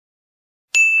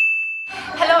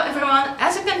everyone,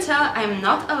 as you can tell, I am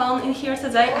not alone in here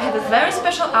today. I have a very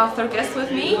special author guest with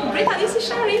me, Brittainy C,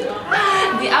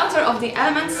 the author of the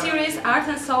Element series, Art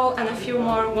and Soul, and a few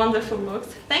more wonderful books.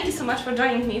 Thank you so much for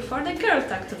joining me for the Girl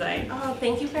Talk today. Oh,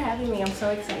 thank you for having me. I'm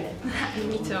so excited.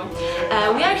 Me too.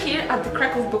 We are here at the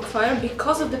Krakow Book Fair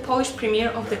because of the Polish premiere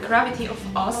of The Gravity of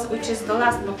Us, which is the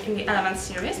last book in the Element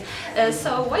series.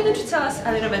 So why don't you tell us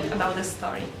a little bit about the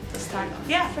story to start off?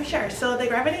 Yeah, for sure. So The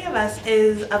Gravity of Us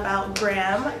is about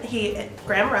Graham.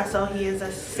 Graham Russell. He is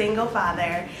a single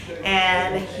father,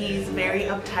 and he's very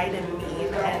uptight and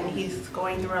mean, and he's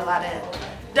going through a lot of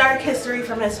dark history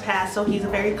from his past, so he's a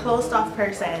very closed off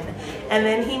person. And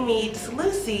then he meets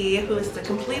Lucy, who is the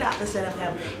complete opposite of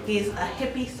him. He's a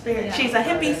hippie spirit. Yeah. She's a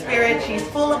hippie spirit. She's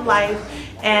full of life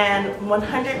and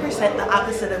 100% the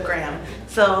opposite of Graham.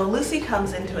 So Lucy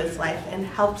comes into his life and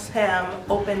helps him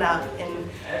open up and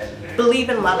believe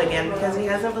in love again, because he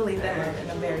hasn't believed in love in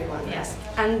a very long time. Yes,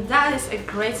 and that is a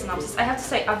great synopsis. I have to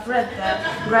say, I've read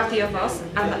The Gravity of Us,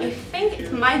 and I think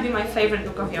it might be my favorite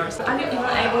book of yours. Are you even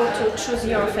able to choose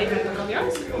your favorite book of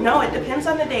yours? No, it depends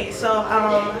on the day. So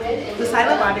The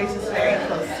Silent Waters is very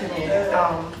close to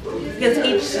me, because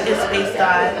each is based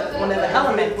on one of the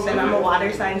elements, and I'm a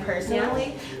water sign personally.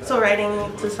 Yeah. So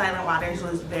writing The Silent Waters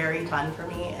was very fun for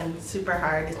me and super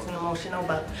hard. It's an emotional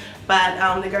book.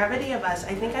 But The Gravity of Us,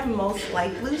 I think I'm most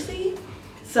like Lucy.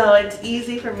 So it's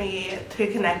easy for me to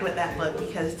connect with that book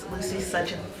because Lucy's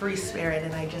such a free spirit,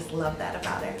 and I just love that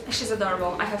about her. She's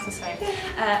adorable, I have to say.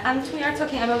 And we are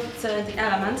talking about the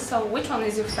elements, so which one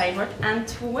is your favorite, and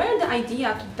where the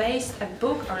idea to base a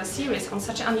book or a series on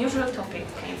such an unusual topic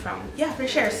came from? Yeah, for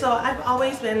sure. So I've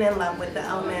always been in love with the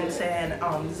elements and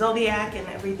zodiac and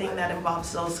everything that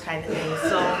involves those kind of things.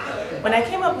 So when I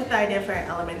came up with the idea for an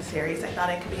element series, I thought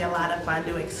it could be a lot of fun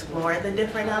to explore the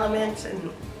different elements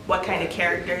and what kind of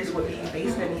characters would be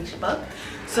based in each book.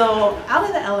 So out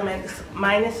of the elements,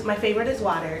 my favorite is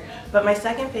water, but my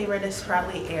second favorite is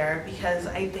probably air, because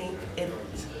I think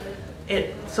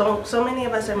so many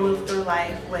of us are moved through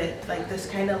life with like this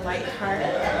kind of light heart,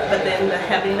 but then the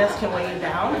heaviness can weigh you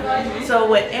down. So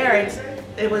with air,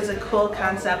 it was a cool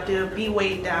concept to be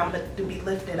weighed down, but to be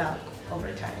lifted up over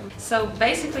time. So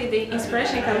basically the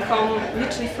inspiration can come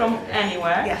literally from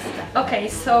anywhere. Yes. Okay,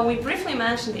 so we briefly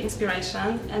mentioned the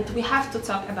inspiration, and we have to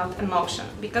talk about emotion,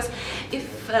 because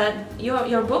if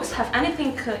your books have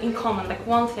anything in common, like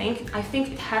one thing, I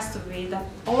think it has to be that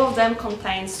all of them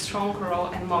contain strong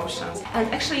raw emotions. And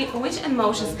actually, which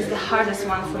emotions is the hardest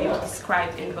one for you to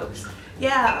describe in books?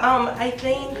 Yeah, I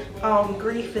think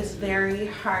grief is very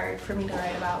hard for me to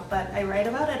write about, but I write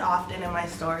about it often in my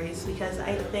stories because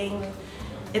I think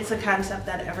it's a concept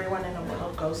that everyone in the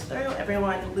world goes through.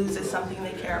 Everyone loses something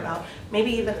they care about,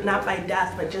 maybe even not by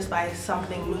death, but just by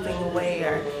something moving away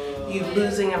or you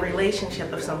losing a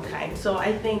relationship of some kind. So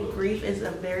I think grief is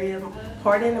a very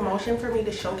important emotion for me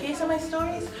to showcase in my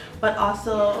stories, but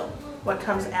also what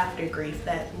comes after grief,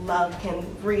 that love can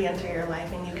re-enter your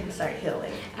life and you can start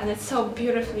healing. And it's so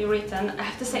beautifully written. I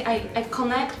have to say, I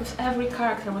connect with every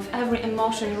character, with every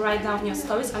emotion you write down in your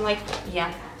stories. I'm like,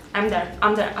 yeah, I'm there,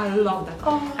 I love that.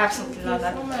 Oh, absolutely love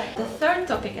that. So the third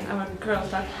topic in our Girl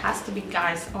Talk has to be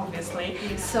guys, obviously.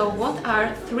 Yeah. So what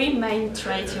are 3 main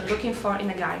traits you're looking for in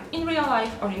a guy, in real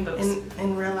life or in books?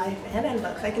 In real life and in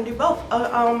books, I can do both.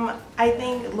 I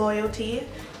think loyalty,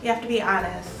 you have to be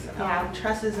honest.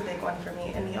 Trust is a big one for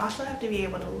me, and you also have to be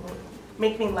able to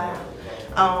make me laugh.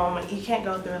 You can't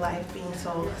go through life being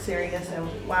so serious and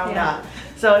wound up.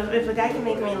 So if a guy can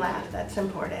make me laugh, that's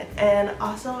important. And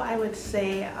also I would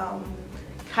say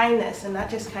kindness, and not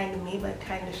just kind to me, but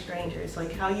kind to strangers.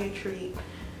 Like how you treat,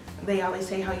 they always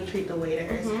say how you treat the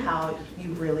waiters, how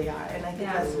you really are. And I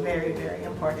think that's very, very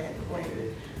important.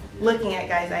 When looking at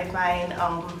guys, I find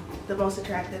the most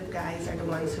attractive guys are the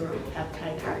ones who have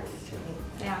kind hearts to me.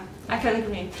 Yeah, I can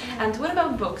agree. And what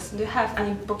about books? Do you have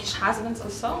any bookish husbands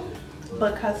also?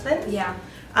 Book husbands? Yeah.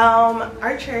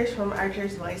 Archer from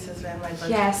Archer's Voice has been my book.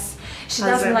 Yes, she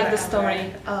doesn't like the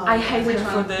story. Oh, I hate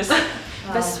her for this.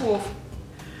 The Swoof.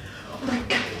 Oh my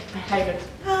god, I hate it.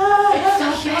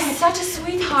 He was such a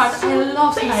sweetheart. I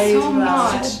loved him so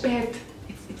much. So bad.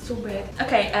 It's so bad.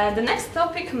 Okay, the next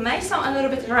topic may sound a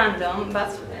little bit random,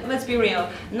 but let's be real.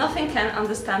 Nothing can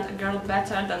understand a girl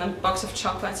better than a box of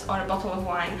chocolates or a bottle of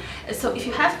wine. So if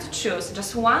you have to choose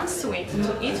just one sweet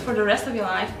to eat for the rest of your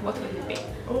life, what would it be?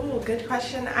 Oh, good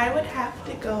question. I would have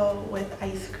to go with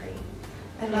ice cream.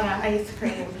 I love ice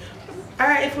cream.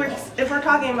 Alright, if we're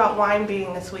talking about wine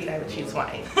being a sweet, I would choose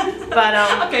wine. But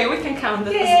okay, we can count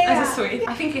it as a sweet.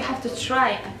 I think you have to try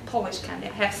a Polish candy.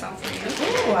 I have some for you.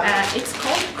 It's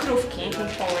called krówki in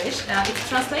Polish. It's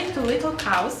translated to little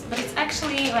cows, but it's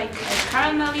actually like a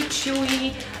caramelly,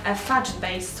 chewy,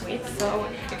 fudge-based sweet. So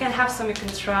you can have some, you can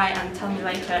try, and tell me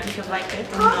later if you like it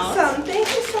or not. Awesome! Thank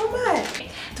you so much.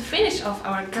 To finish off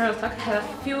our girl talk, I have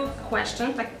a few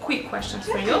questions, like quick questions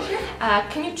for you.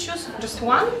 Can you choose just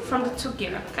one from the two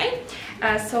given, okay?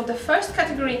 So the first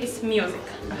category is music.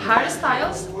 Harry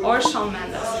Styles or Shawn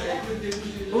Mendes?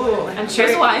 Ooh, and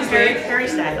choose wisely. Harry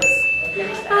Styles.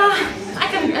 I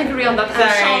can agree on that.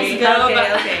 I'm Shawn's girl, but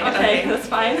okay, that's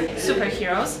fine.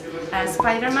 Superheroes.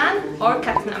 Spider-Man or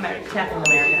Captain America? Captain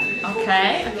America.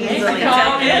 Okay,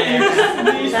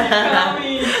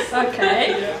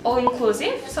 okay.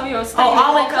 All-inclusive, so you're staying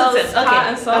all-inclusive,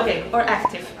 okay. Or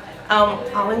active?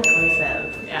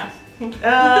 All-inclusive. Yeah.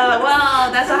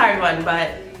 Well, that's a hard one,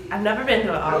 but I've never been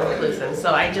to an all-inclusive,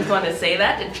 so I just want to say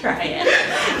that to try it.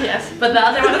 Yes. But the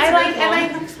other one, I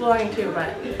like exploring too,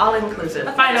 but all-inclusive.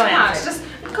 Final answer. Just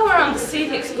come around the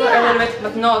city, explore a little bit,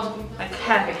 but not like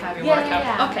heavy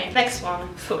workout. Okay, next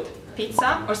one. Food.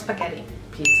 Pizza or spaghetti?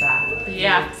 Pizza.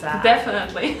 Yeah, pizza.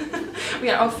 Definitely. We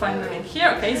are all fine women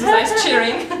here. Okay, Zuzy is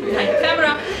cheering behind the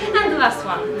camera. And the last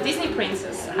one. Disney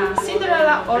princess.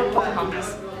 Cinderella or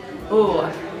Pocahontas? Ooh.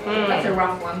 That's a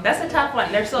rough one. That's a tough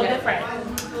one. They're so different.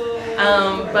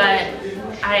 But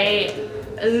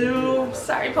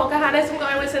sorry, Pocahontas. I'm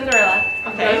going with Cinderella.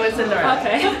 Okay. Going with Cinderella.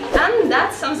 Okay. And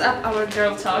that sums up our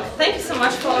girl talk. Thank you so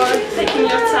much for taking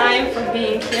your time, for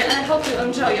being here, and I hope you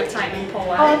enjoy your time in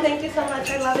Poland. Oh, thank you so much.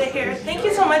 I love it here. Thank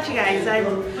you so much, you guys.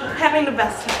 I'm having the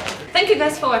best time. Thank you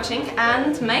guys for watching,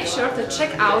 and make sure to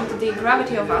check out The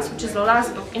Gravity of Us, which is the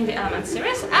last book in the Element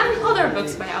series, and other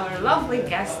books by our lovely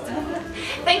guest.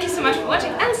 Thank you so much for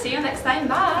watching, and see you next time.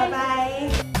 Bye!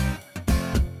 Bye-bye!